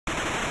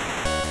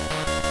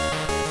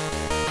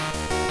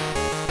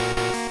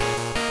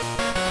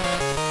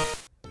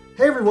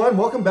Hey everyone,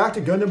 welcome back to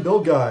Gundam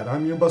Build Guide.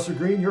 I'm Buster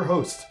Green, your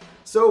host.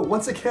 So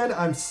once again,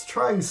 I'm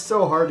trying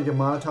so hard to get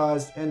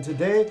monetized, and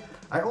today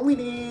I only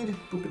need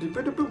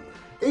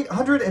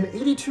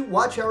 882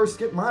 watch hours to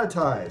get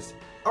monetized.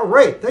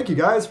 Alright, thank you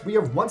guys. We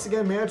have once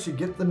again managed to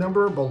get the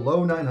number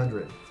below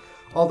 900.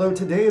 Although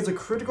today is a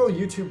critical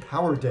YouTube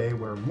power day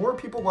where more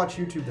people watch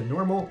YouTube than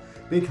normal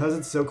because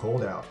it's so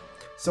cold out.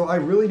 So I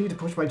really need to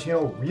push my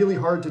channel really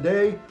hard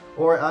today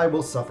or I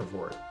will suffer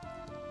for it.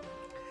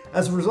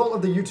 As a result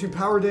of the YouTube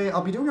Power Day,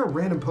 I'll be doing a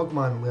random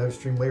Pokemon live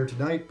stream later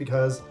tonight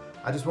because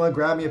I just want to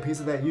grab me a piece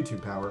of that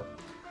YouTube power.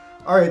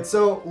 Alright,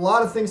 so a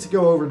lot of things to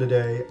go over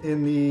today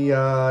in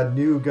the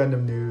new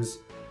Gundam news.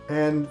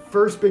 And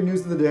first big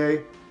news of the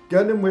day,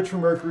 Gundam Witch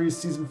from Mercury's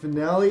season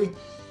finale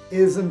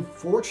is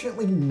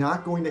unfortunately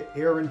not going to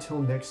air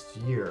until next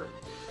year.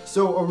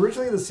 So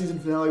originally the season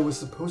finale was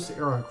supposed to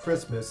air on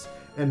Christmas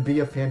and be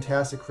a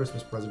fantastic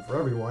Christmas present for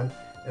everyone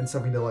and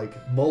something to like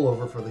mull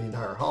over for the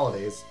entire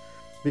holidays.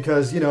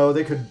 Because, you know,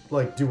 they could,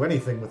 like, do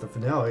anything with the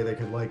finale. They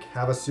could, like,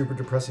 have a super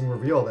depressing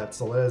reveal that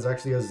Soletta is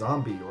actually a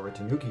zombie or a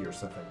tanuki or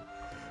something.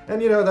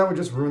 And, you know, that would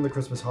just ruin the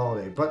Christmas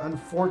holiday. But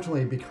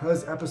unfortunately,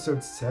 because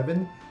Episode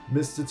 7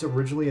 missed its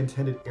originally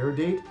intended air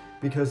date,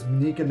 because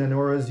Nika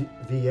Nanora's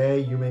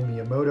VA, Yume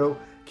Miyamoto,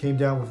 came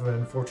down with an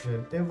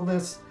unfortunate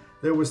illness,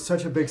 there was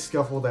such a big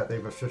scuffle that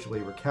they've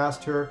officially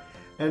recast her.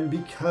 And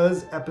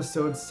because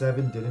Episode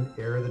 7 didn't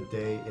air the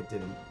day it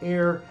didn't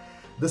air,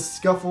 the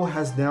scuffle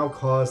has now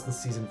caused the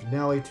season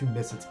finale to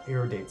miss its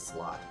air date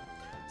slot.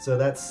 So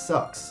that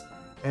sucks.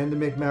 And to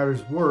make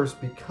matters worse,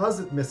 because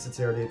it missed its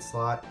air date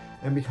slot,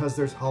 and because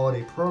there's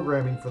holiday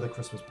programming for the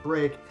Christmas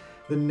break,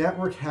 the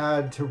network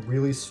had to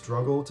really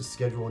struggle to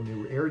schedule a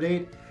new air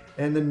date,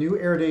 and the new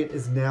air date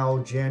is now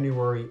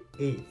January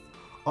 8th,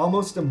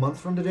 almost a month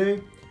from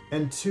today,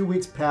 and 2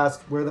 weeks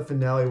past where the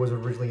finale was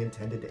originally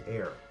intended to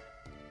air.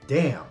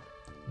 Damn,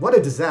 what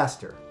a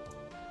disaster.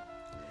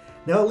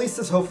 Now at least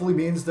this hopefully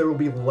means there will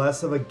be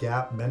less of a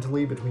gap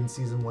mentally between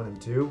Season 1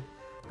 and 2,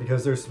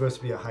 because there's supposed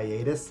to be a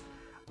hiatus.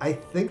 I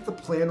think the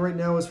plan right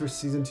now is for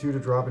Season 2 to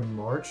drop in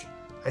March.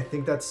 I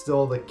think that's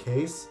still the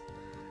case.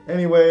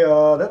 Anyway,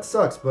 that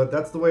sucks, but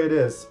that's the way it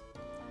is.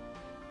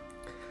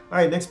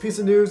 Alright, next piece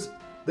of news.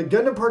 The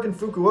Gundam Park in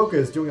Fukuoka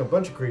is doing a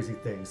bunch of crazy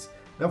things.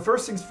 Now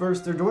first things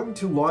first, they're going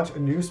to launch a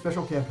new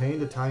special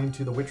campaign to tie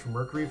into The Witch from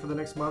Mercury for the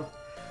next month.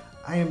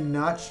 I am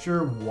not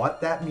sure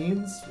what that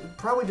means. It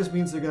probably just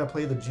means they're going to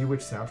play the G-Witch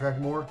soundtrack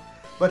more.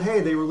 But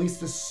hey, they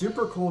released a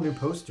super cool new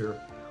poster,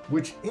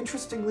 which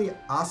interestingly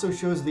also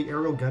shows the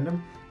aerial Gundam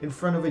in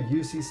front of a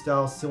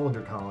UC-style cylinder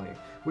colony,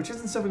 which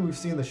isn't something we've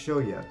seen in the show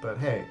yet, but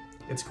hey,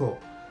 it's cool.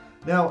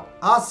 Now,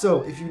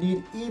 also, if you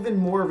need even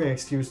more of an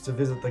excuse to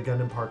visit the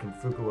Gundam Park in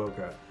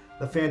Fukuoka,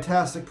 the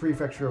fantastic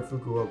prefecture of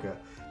Fukuoka,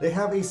 they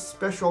have a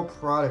special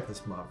product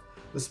this month.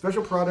 The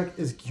special product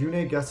is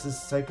Gyune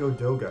Gus's Psycho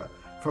Doga,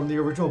 from the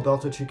original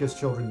Belta Chica's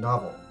children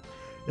novel.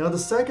 Now the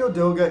Psycho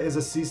Doga is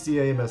a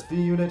CCA MSV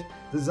unit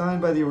designed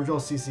by the original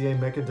CCA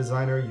mecha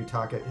designer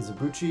Yutaka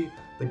Izubuchi,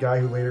 the guy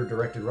who later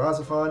directed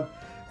Razafon,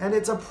 and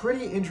it's a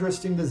pretty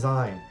interesting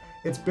design.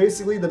 It's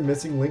basically the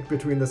missing link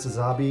between the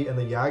Sazabi and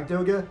the Yag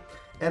Doga,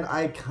 and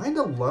I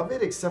kinda love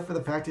it except for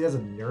the fact it has a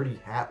nerdy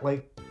hat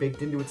like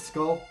baked into its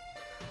skull.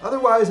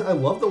 Otherwise, I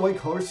love the white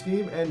color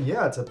scheme, and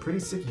yeah, it's a pretty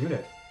sick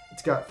unit.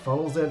 It's got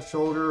funnels at its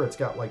shoulder, it's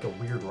got like a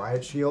weird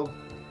riot shield.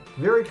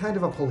 Very kind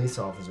of a police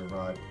officer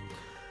vibe.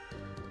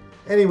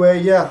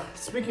 Anyway, yeah,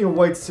 speaking of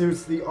white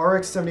suits, the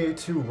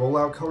RX-782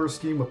 rollout color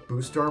scheme with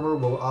boost armor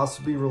will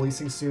also be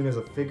releasing soon as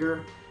a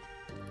figure.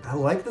 I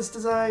like this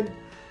design.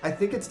 I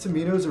think it's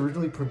Tomino's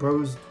originally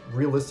proposed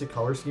realistic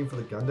color scheme for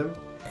the Gundam.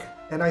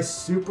 And I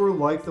super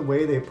like the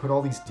way they put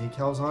all these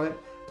decals on it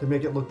to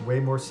make it look way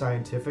more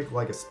scientific,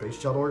 like a space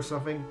shuttle or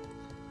something.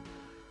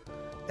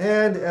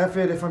 And F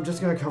it, if I'm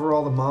just going to cover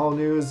all the model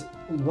news,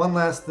 one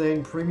last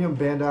thing, Premium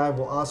Bandai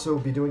will also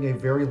be doing a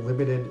very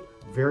limited,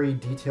 very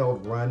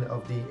detailed run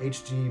of the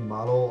HG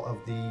model of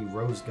the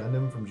Rose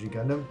Gundam from G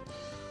Gundam.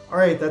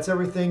 Alright, that's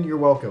everything, you're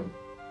welcome.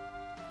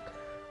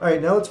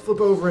 Alright, now let's flip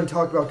over and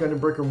talk about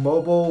Gundam Breaker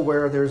Mobile,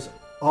 where there's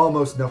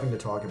almost nothing to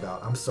talk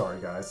about. I'm sorry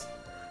guys.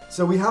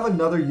 So we have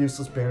another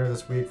useless banner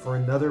this week for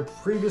another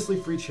previously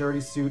free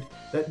charity suit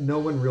that no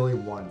one really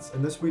wants,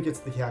 and this week it's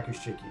the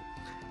Hyakushiki.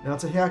 Now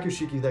it's a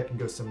Hyakushiki that can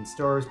go 7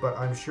 stars, but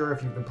I'm sure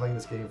if you've been playing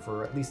this game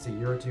for at least a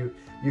year or two,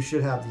 you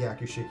should have the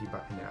Hyakushiki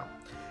by now.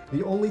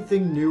 The only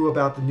thing new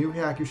about the new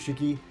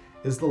Hyakushiki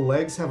is the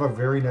legs have a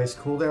very nice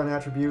cooldown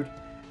attribute,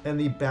 and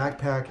the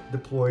backpack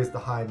deploys the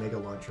high Mega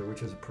Launcher,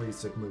 which is a pretty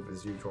sick move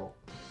as usual.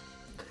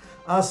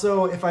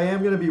 So if I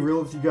am going to be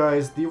real with you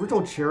guys, the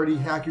original charity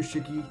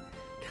Hyakushiki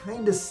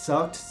kinda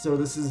sucked, so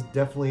this is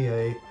definitely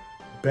a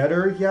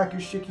better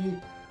Hyakushiki.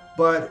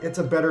 But it's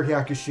a better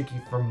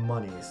Hyakushiki for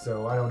money,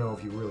 so I don't know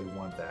if you really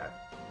want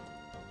that.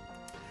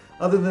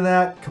 Other than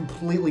that,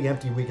 completely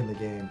empty week in the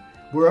game.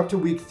 We're up to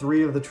week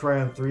 3 of the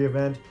Try on 3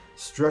 event,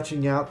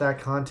 stretching out that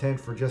content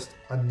for just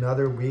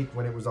another week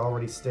when it was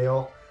already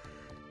stale.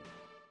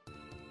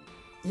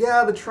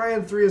 Yeah, the Try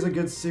on 3 is a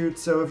good suit,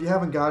 so if you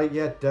haven't got it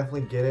yet,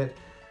 definitely get it.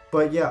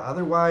 But yeah,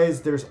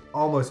 otherwise, there's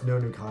almost no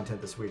new content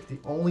this week. The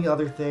only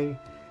other thing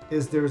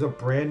is there's a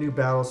brand new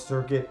battle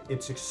circuit.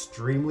 It's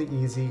extremely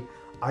easy.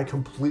 I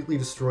completely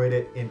destroyed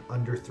it in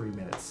under 3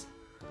 minutes.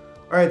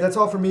 All right, that's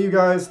all from me, you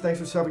guys. Thanks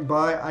for stopping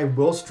by. I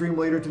will stream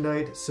later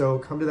tonight, so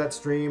come to that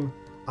stream.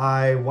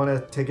 I want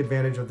to take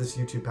advantage of this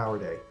YouTube Power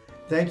Day.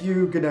 Thank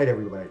you. Good night,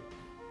 everybody.